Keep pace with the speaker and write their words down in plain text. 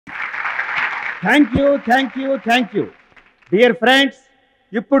Thank you dear friends.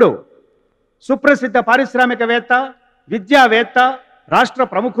 ఇప్పుడు సుప్రసిద్ధ పారిశ్రామికవేత్త, విద్యావేత్త, రాష్ట్ర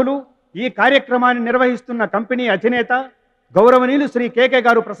ప్రముఖులు, ఈ కార్యక్రమాన్ని నిర్వహిస్తున్న కంపెనీ అధినేత గౌరవనీయులు శ్రీ కేకే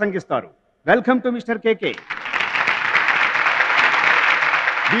గారు ప్రసంగిస్తారు. Welcome to mister KK.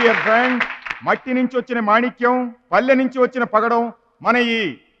 Dear friend, మట్టి నుంచి వచ్చిన మాణిక్యం, పల్లె నుంచి వచ్చిన పగడం మన ఈ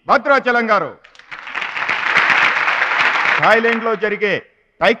భద్రాచలం గారు. థాయిలాండ్ లో జరిగే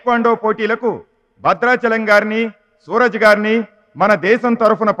టైక్వాండో పోటీలకు భద్రాచలం గారిని, సూరజ్ గారిని మన దేశం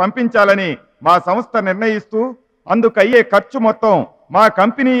తరఫున పంపించాలని మా సంస్థ నిర్ణయిస్తూ అందుకయ్యే ఖర్చు మొత్తం మా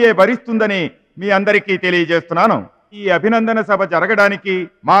కంపెనీయే భరిస్తుందని మీ అందరికీ తెలియజేస్తున్నాను. ఈ అభినందన సభ జరగడానికి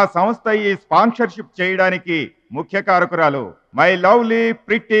మా సంస్థ ఈ స్పాన్సర్షిప్ చేయడానికి ముఖ్య కారకురాలు my lovely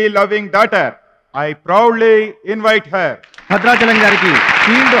pretty loving daughter. I proudly invite her. Bhadrachalam గారికి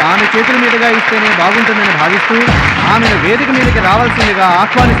ఫీల్డ్ ఆమె చేతుల మీదుగా ఇస్తేనే బాగుంటుందని భావిస్తూ ఆమెను వేదిక మీదకి రావాల్సిందిగా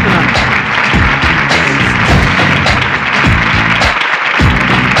ఆహ్వానిస్తున్నాను.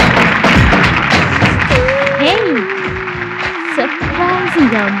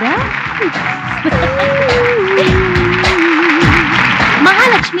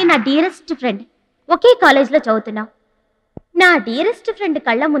 మహాలక్ష్మి నా డియరెస్ట్ ఫ్రెండ్. ఒకే కాలేజ్లో చదువుతున్నాం. నా డియరెస్ట్ ఫ్రెండ్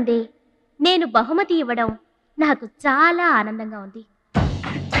కళ్ళ ముందే నేను బహుమతి ఇవ్వడం నాకు చాలా ఆనందంగా ఉంది.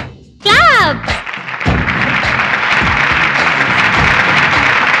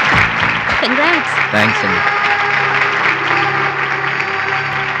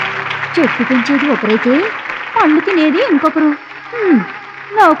 చెట్టు పెంచేది ఒకరైతే పళ్ళు తినేది ఇంకొకరు.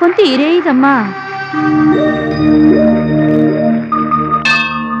 లోకం తీరేదమ్మా.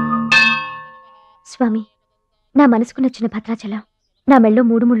 స్వామి, నా మనసుకు నచ్చిన భద్రాచలం నా మెళ్ళో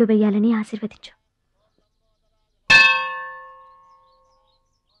 3 ముళ్ళు వేయాలని ఆశీర్వదించు.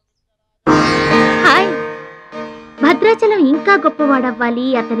 హాయ్. భద్రాచలం ఇంకా గొప్పవాడవ్వాలి,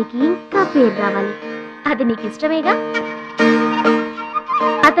 అతనికి ఇంకా పేరు రావాలి. అది నీకు ఇష్టమేగా?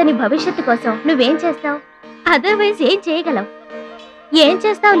 అతని భవిష్యత్తు కోసం నువ్వేం చేస్తావు? అదర్వైజ్ ఏం చేయగలవు? ఏం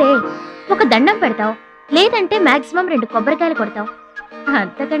చేస్తావులే, ఒక దండం పెడతావు, లేదంటే మాక్సిమం 2 కొబ్బరికాయలు కొడతావు.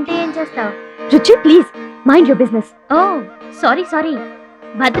 అంతకంటే ఏం చేస్తావు? రుచి, please mind your business. Oh sorry.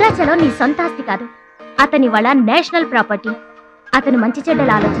 Bhadrachalam నీ సొంత ఆస్తి కాదు, అతని వాళ్ళ నేషనల్ ప్రాపర్టీ. అతను మంచి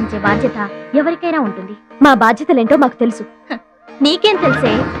చెడ్డలు ఆలోచించే బాధ్యత ఎవరికైనా ఉంటుంది. మా బాధ్యతలేంటో మాకు తెలుసు. నీకేం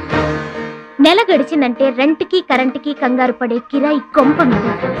తెలుసే? నెల గడిచిందంటే రెంట్కి కరెంటుకి కంగారు పడే కిరాయి కొంప మీద.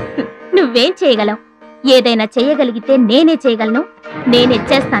 నువ్వేం చేయగలవు? ఏదైనా చేయగలిగితే నేనే చేయగలను, నేనే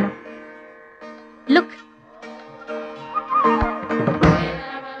చేస్తాను. లుక్,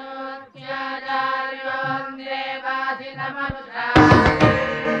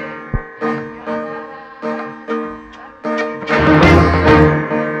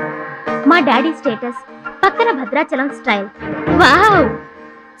 మా డాడీ స్టేటస్, పక్కన భద్రాచలం స్టైల్. వావ్,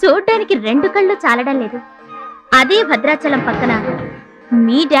 చూడ్డానికి 2 కళ్ళు చాలడం లేదు. అదే భద్రాచలం పక్కన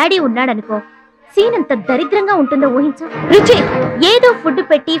మీ డాడీ ఉన్నాడనుకో, సీన్ అంత దరిద్రంగా ఉంటుందో ఊహించు. రుచి, ఏదో ఫుడ్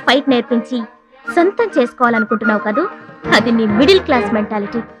పెట్టి ఫైట్ నేర్పించి సొంతం చేసుకోవాలనుకుంటున్నావు కదూ, అది నీ మిడిల్ క్లాస్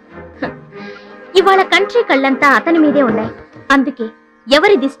మెంటాలిటీ. ఇవాళ కంట్రీ కళ్ళంతా అతని మీదే ఉన్నాయి. అందుకే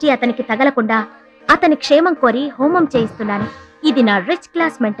ఎవరి దిష్టి అతనికి తగలకుండా అతని క్షేమం కోరి హోమం చేయిస్తున్నాను. ఇది నా rich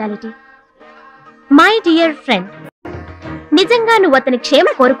class mentality. My dear friend, నిజంగా నువ్వు అతని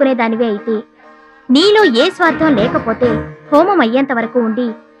క్షేమం కోరుకునేదానివే అయితే, నీలో ఏ స్వార్థం లేకపోతే హోమం అయ్యేంత వరకు ఉండి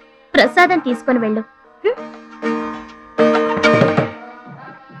ప్రసాదం తీసుకొని వెళ్ళు.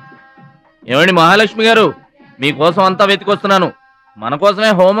 ఏమండి మహాలక్ష్మి గారు, మీకోసం అంతా వెతికొస్తున్నాను. మన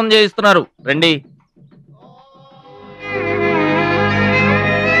కోసమే హోమం చేయిస్తున్నారు, రండి.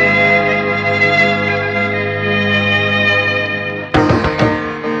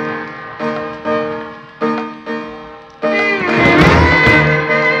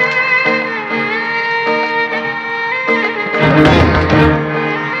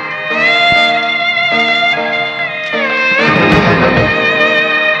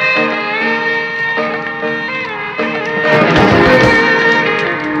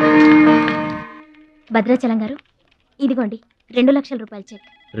 భద్రాచలం గారు, ఇదిగోండి 2 లక్షల రూపాయల చెక్.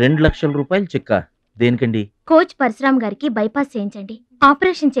 2 లక్షల రూపాయలు చెక్కా? దేనికండి? కోచ్ పరశురామ్ గారికి బైపాస్ చేయించండి.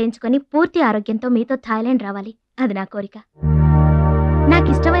 ఆపరేషన్ చేయించుకొని పూర్తి ఆరోగ్యంతో మీతో థాయిలాండ్ రావాలి. అది నా కోరిక. నాకు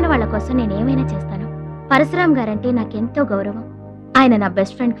ఇష్టమైన వాళ్ళ కోసం నేనేమైనా చేస్తాను. పరశురామ్ గారంటే నాకెంతో గౌరవం. ఆయన నా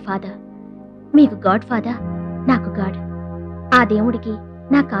బెస్ట్ ఫ్రెండ్ ఫాదర్. మీకు గాడ్ ఫాదర్, నాకు గాడ్. ఆ దేవుడికి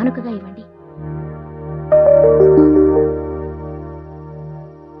నా కానుకగా ఇవ్వండి.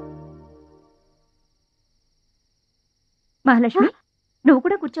 మహాలక్ష్మి, నువ్వు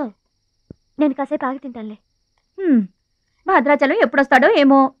కూడా కూర్చో. నేను కాసేపు ఆగి తింటానులే. భద్రాచలం ఎప్పుడొస్తాడో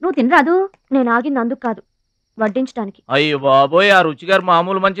ఏమో, నువ్వు తినరాదు. నేను ఆగింది అందుకు కాదు, వడ్డించడానికి. అయ్యో బాబోయ్, ఆ రుచి గారు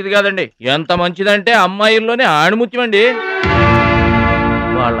మామూలు మంచిది కాదండి. ఎంత మంచిదంటే అమ్మాయిల్లోనే ఆణిముత్యమండి.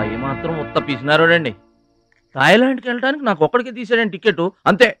 వాళ్ళ అయ్యి మాత్రం ఉత్త పిసినారోడండి. థాయిలాండ్కి వెళ్ళడానికి నాకు ఒక్కడికి తీసాడండి టికెట్,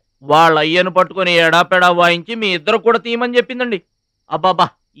 అంతే. వాళ్ళ అయ్యను పట్టుకొని ఎడాపెడా వాయించి మీ ఇద్దరు కూడా తీయమని చెప్పిందండి. అబ్బాబా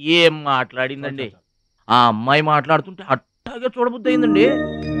ఏం మాట్లాడిందండి. ఆ అమ్మాయి మాట్లాడుతుంటే అట్టాగే చూడబుద్ధి అయిందండి.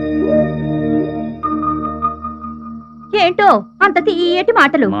 ఏంటో అంత తీయటి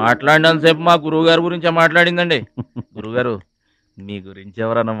మాటలు. మాట్లాడినంతసేపు మా గురువు గారి గురించే మాట్లాడిందండి. గురుగారు, మీ గురించి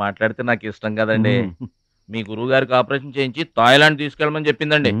ఎవరన్నా మాట్లాడితే నాకు ఇష్టం కదండి. మీ గురువు గారికి ఆపరేషన్ చేయించి థాయిలాండ్ తీసుకెళ్ళమని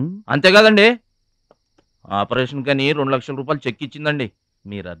చెప్పిందండి. అంతే కదండి. ఆపరేషన్ కని 2 లక్షల రూపాయలు చెక్ ఇచ్చిందండి.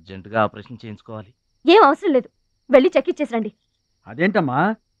 మీరు అర్జెంటుగా ఆపరేషన్ చేయించుకోవాలి. ఏం అవసరం లేదు, వెళ్ళి చెక్ ఇచ్చేసరండి. అదేంటమ్మా,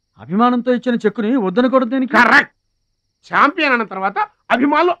 అభిమానంతో ఇచ్చిన చెక్కుని వద్దనకూడదు. కరెక్ట్. ఛాంపియన్ అన్న తర్వాత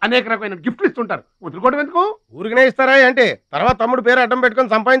అభిమానులు అనేక రకమైన గిఫ్ట్లు ఇస్తుంటారు. వదులుకోవడం ఎందుకు? ఊరికనే ఇస్తారా అంటే తర్వాత తమ్ముడు పేరు అడ్డం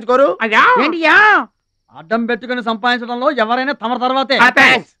పెట్టుకొని సంపాదించుకోరు. అయ్యా అడ్డం పెట్టుకుని సంపాదించడంలో ఎవరైనా తమ తర్వాతే.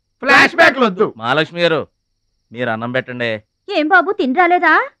 ఫ్లాష్ బ్యాక్ వద్దు. మహాలక్ష్మి గారు, మీరు అన్నం పెట్టండి. ఏం బాబు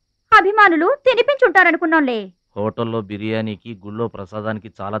తినరాలేదా? అభిమానులు తినిపించుంటారనుకున్నాంలే. హోటల్లో బిర్యానీకి గుళ్ళో ప్రసాదానికి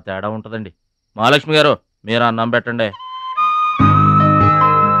చాలా తేడా ఉంటుందండి. మహాలక్ష్మి గారు, మీరు అన్నం పెట్టండి.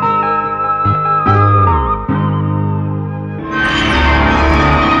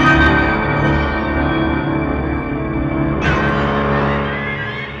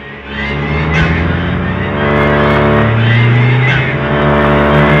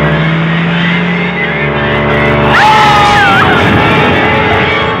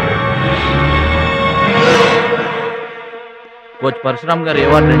 కోచ్ పరశురామ్ గారు ఏ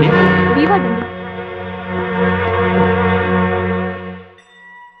వార్డు అండి? బీవాడండి.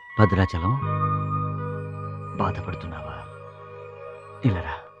 భద్రాచలం, బాధపడుతున్నావా?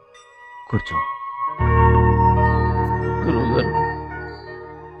 ఇలారా కూర్చో. గురువు గారు,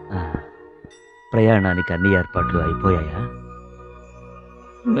 ప్రయాణానికి అన్ని ఏర్పాట్లు అయిపోయాయా?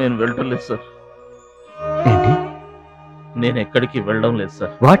 నేను వెళ్ళటం లేదు సార్. ఏంటి? నేను ఎక్కడికి వెళ్ళడం లేదు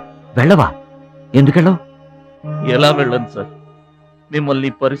సార్. వాట్? వెళ్ళవా? ఎందుకెళ్ళవు? ఎలా వెళ్ళను సార్? మిమ్మల్ని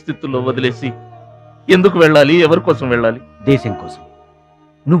పరిస్థితుల్లో వదిలేసి ఎందుకు వెళ్ళాలి? ఎవరి కోసం వెళ్ళాలి? దేశం కోసం,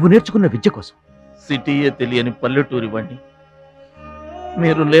 నువ్వు నేర్చుకున్న విద్య కోసం. సిటీయే తెలియని పల్లెటూరి వాణ్ణి.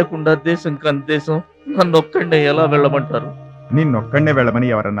 మీరు లేకుండా దేశం కాని దేశం నన్నొక్కడే ఎలా వెళ్ళమంటారు? నిన్నొక్కడే వెళ్ళమని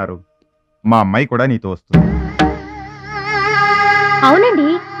ఎవరన్నారు? మా అమ్మాయి కూడా నీతో వస్తుంది. అవునండి,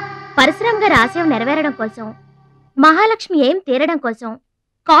 పరశురామ్ గారి ఆశయం నెరవేరడం కోసం, మహాలక్ష్మి ఏం తీరడం కోసం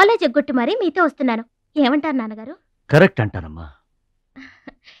కాలేజ్ ఎగ్గొట్టు మరీ మీతో వస్తున్నాను. ఏమంటారు నాన్నగారు? కరెక్ట్ అంటానమ్మా.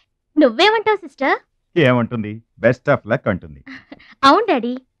 నువ్వేమంటావు సిస్టర్? ఏమంటుంది? బెస్ట్ ఆఫ్ లక్ అంటుంది. అవును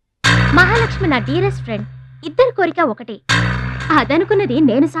డాడీ, మహాలక్ష్మి నా డీరెస్ట్ ఫ్రెండ్. ఇద్దరి కోరిక ఒకటే, అదనుకున్నది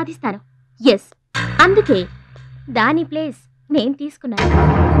నేను సాధిస్తాను. ఎస్, అందుకే దాని ప్లేస్ నేను తీసుకున్నాను.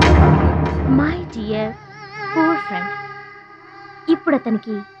 My dear poor friend. ఇప్పుడు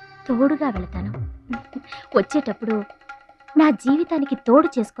అతనికి తోడుగా వెళతాను. వచ్చేటప్పుడు నా జీవితానికి తోడు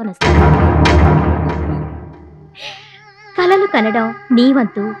చేసుకొని వస్తాను. కలలు కనడం నీ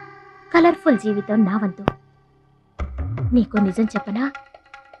వంతు, కలర్ఫుల్ జీవితం నా వంతు. నీకు నిజం చెప్పనా?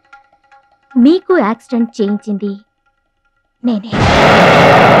 మీకు యాక్సిడెంట్ చేయించింది నేనే.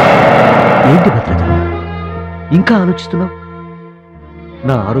 ఏంటి భద్రాచలం, ఇంకా ఆలోచిస్తున్నావు?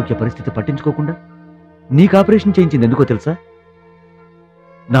 నా ఆరోగ్య పరిస్థితి పట్టించుకోకుండా నీకు ఆపరేషన్ చేయించింది ఎందుకో తెలుసా?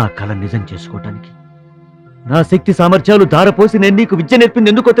 నా కళ నిజం చేసుకోవటానికి. నా శక్తి సామర్థ్యాలు ధారపోసి నేను నీకు విద్య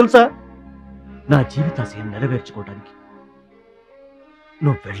నేర్పింది ఎందుకో తెలుసా? నా జీవితాశయం నెరవేర్చుకోవటానికి.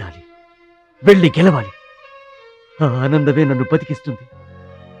 నువ్వు వెళ్ళాలి, వెళ్ళి గెలవాలి. ఆ ఆనందమే నన్ను బతికిస్తుంది.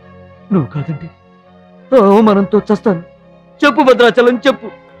 నువ్వు కాదంటే అవమానంతో చస్తాను. చెప్పు భద్రాచలం, చెప్పు.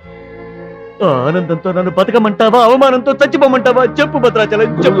 ఆ ఆనందంతో నన్ను బతకమంటావా, అవమానంతో చచ్చిపోమంటావా? చెప్పు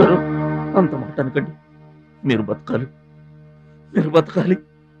భద్రాచలం, చెప్పు. అంత మాట అనకండి. మీరు బతకాలి, మీరు బతకాలి.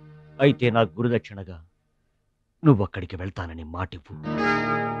 అయితే నా గురుదక్షిణగా నువ్వక్కడికి వెళ్తానని మాటివ్వు.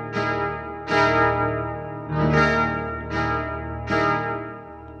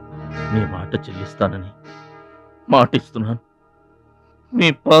 మీ మాట చెల్లిస్తానని మాటిస్తున్నాను. మీ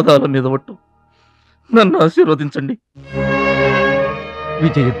పాదాల మీద ఒట్టు. నన్ను ఆశీర్వదించండి.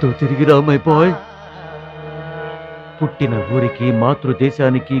 విజయంతో తిరిగి రా మై బాయ్. పుట్టిన ఊరికి,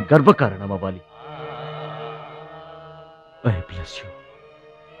 మాతృదేశానికి గర్వకారణమవ్వాలి. I bless you,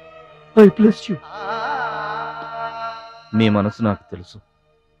 I bless you. మీ మనసు నాకు తెలుసు.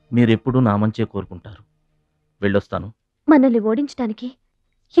 మీరెప్పుడూ నా మంచే కోరుకుంటారు. వెళ్ళొస్తాను. మనల్ని ఓడించడానికి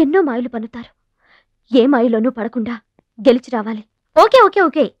ఎన్నో మాయలు పన్నుతారు. ఏ మాయలోనూ పడకుండా గెలిచి రావాలి. ఓకే ఓకే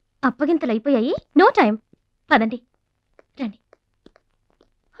ఓకే, అప్పగింతలు అయిపోయాయి. No time. పదండి, రండి.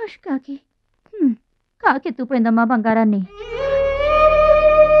 హష్ కాకి. కాకెత్తుపోయిందమ్మా బంగారాన్ని.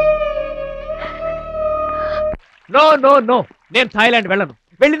 నో నో నో, నేను థాయిలాండ్ వెళ్ళను.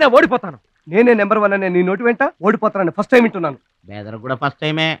 వెళ్ళినా ఓడిపోతాను. నేనే నెంబర్ 1 అనే నీ నోటి వెంట ఓడిపోతానని ఫస్ట్ టైం వింటున్నాను. బేదర్ కూడా ఫస్ట్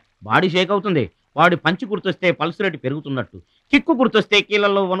టైమే. బాడీ షేక్ అవుతుంది. వాడి పంచి గుర్తొస్తే పల్స్ రేటు పెరుగుతున్నట్టు, కిక్కు గుర్తొస్తే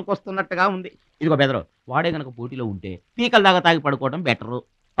కీళ్ళల్లో వణుకొస్తున్నట్టుగా ఉంది. ఇదిగో బెదరు, వాడే గనక పోటీలో ఉంటే పీకల దాకా తాగి పడుకోవడం బెటరు.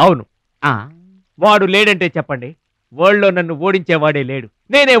 అవును, వాడు లేడంటే చెప్పండి, వరల్డ్ లో నన్ను ఓడించేవాడే లేడు.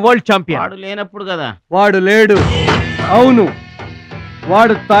 నేనే వరల్డ్ ఛాంపియన్. వాడు లేనప్పుడు కదా. వాడు లేడు. అవును,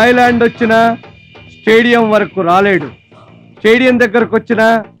 వాడు థాయిలాండ్ వచ్చినా స్టేడియం వరకు రాలేడు. స్టేడియం దగ్గరకు వచ్చినా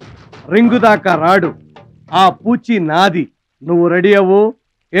రింగు దాకా రాడు. ఆ పూచి నాది. నువ్వు రెడీ అవ్వు,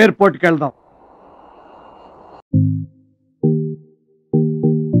 ఎయిర్పోర్ట్కి వెళ్దాం.